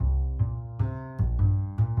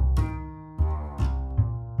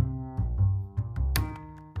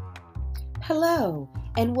Hello,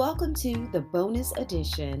 and welcome to the bonus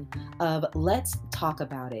edition of Let's Talk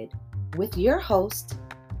About It with your host,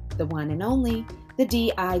 the one and only, the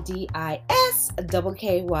DiDi Skky,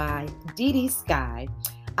 DiDi Skky.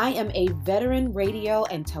 I am a veteran radio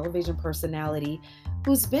and television personality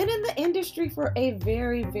who's been in the industry for a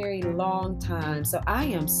very, very long time. So I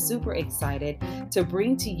am super excited to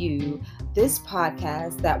bring to you this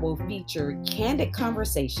podcast that will feature candid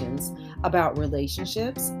conversations about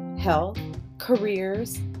relationships, health,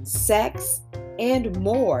 careers, sex, and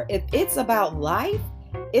more. If it's about life,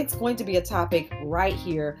 it's going to be a topic right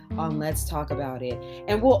here on Let's Talk About It.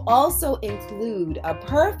 And we'll also include a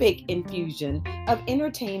perfect infusion of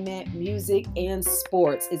entertainment, music, and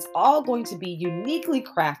sports. It's all going to be uniquely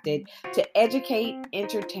crafted to educate,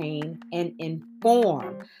 entertain, and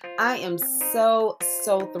inform. I am so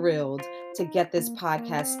thrilled to get this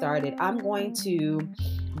podcast started. I'm going to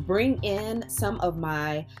bring in some of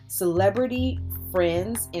my celebrity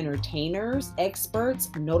friends, entertainers, experts,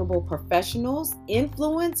 notable professionals,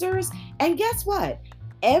 influencers, and guess what?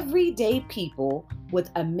 Everyday people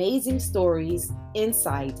with amazing stories,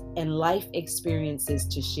 insight, and life experiences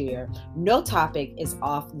to share. No topic is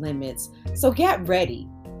off limits. So get ready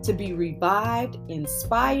to be revived,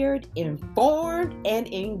 inspired, informed, and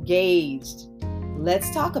engaged.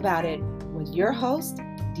 Let's talk about it with your host,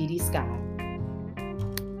 DiDi Skky.